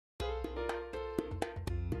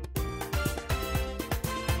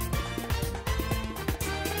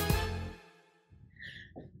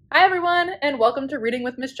everyone, and welcome to Reading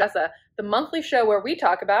with Miss Jessa, the monthly show where we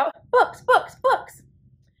talk about books.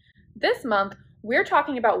 This month, we're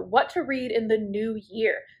talking about what to read in the new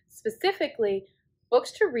year, specifically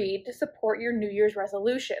books to read to support your New Year's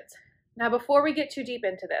resolutions. Now, before we get too deep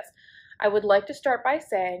into this, I would like to start by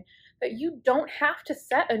saying that you don't have to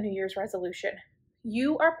set a New Year's resolution.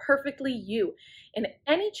 You are perfectly you, and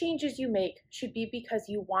any changes you make should be because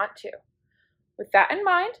you want to. With that in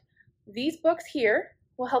mind, these books here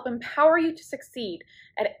will help empower you to succeed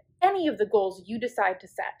at any of the goals you decide to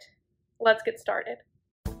set. Let's get started.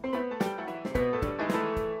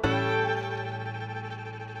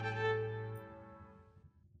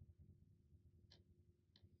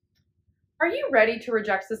 Are you ready to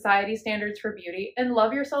reject society's standards for beauty and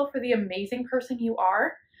love yourself for the amazing person you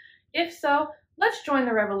are? If so, let's join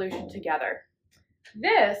the revolution together.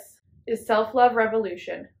 This is Self-Love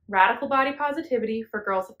Revolution, Radical Body Positivity for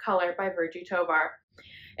Girls of Color by Virgie Tovar.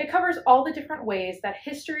 It covers all the different ways that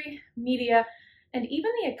history, media, and even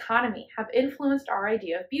the economy have influenced our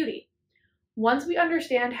idea of beauty. Once we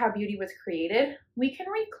understand how beauty was created, we can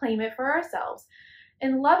reclaim it for ourselves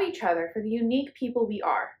and love each other for the unique people we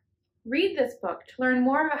are. Read this book to learn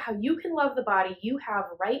more about how you can love the body you have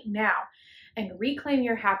right now and reclaim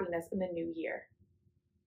your happiness in the new year.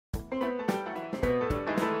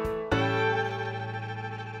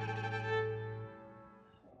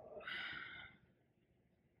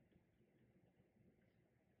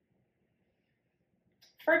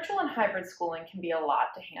 Virtual and hybrid schooling can be a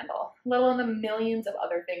lot to handle, let alone the millions of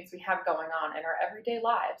other things we have going on in our everyday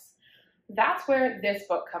lives. That's where this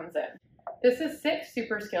book comes in. This is 6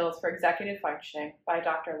 Super Skills for Executive Functioning by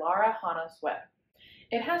Dr. Laura Hannes-Webb.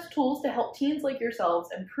 It has tools to help teens like yourselves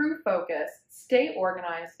improve focus, stay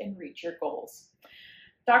organized, and reach your goals.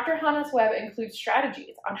 Dr. Hannes-Webb includes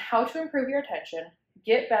strategies on how to improve your attention,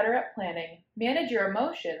 get better at planning, manage your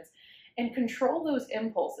emotions, and control those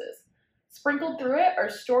impulses. Sprinkled through it are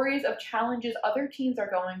stories of challenges other teens are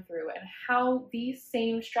going through and how these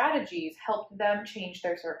same strategies helped them change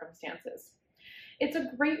their circumstances. It's a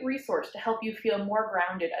great resource to help you feel more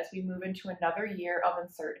grounded as we move into another year of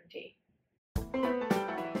uncertainty.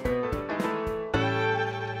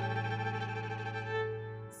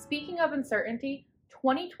 Speaking of uncertainty,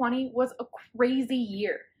 2020 was a crazy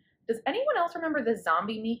year. Does anyone else remember the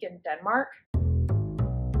zombie meek in Denmark?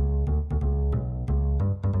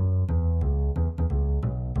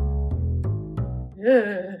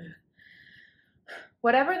 Ugh.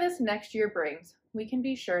 Whatever this next year brings, we can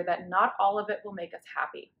be sure that not all of it will make us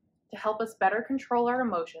happy. To help us better control our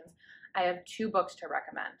emotions, I have 2 books to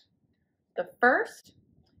recommend. The first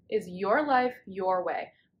is Your Life, Your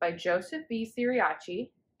Way by Joseph V.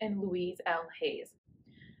 Siriachi and Louise L. Hayes.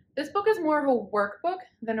 This book is more of a workbook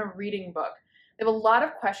than a reading book. They have a lot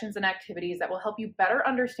of questions and activities that will help you better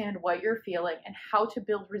understand what you're feeling and how to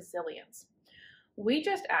build resilience. We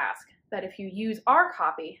just ask that if you use our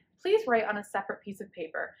copy, please write on a separate piece of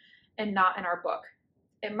paper and not in our book.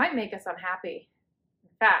 It might make us unhappy. In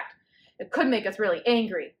fact, it could make us really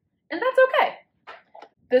angry, and that's okay.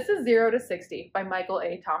 This is 0 to 60 by Michael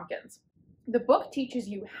A. Tompkins. The book teaches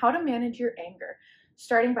you how to manage your anger,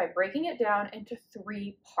 starting by breaking it down into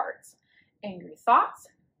 3 parts: angry thoughts,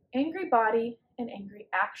 angry body, and angry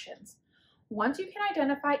actions. Once you can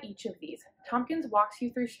identify each of these, Tompkins walks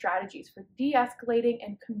you through strategies for de-escalating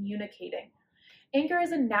and communicating. Anger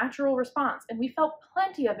is a natural response, and we felt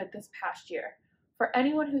plenty of it this past year. For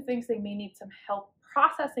anyone who thinks they may need some help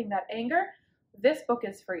processing that anger, this book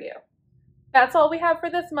is for you. That's all we have for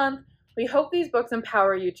this month. We hope these books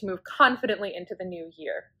empower you to move confidently into the new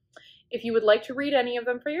year. If you would like to read any of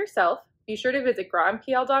them for yourself, be sure to visit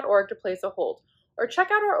grotonpl.org to place a hold, or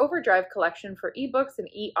check out our Overdrive collection for ebooks and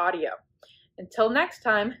e-audio. Until next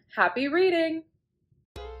time, happy reading!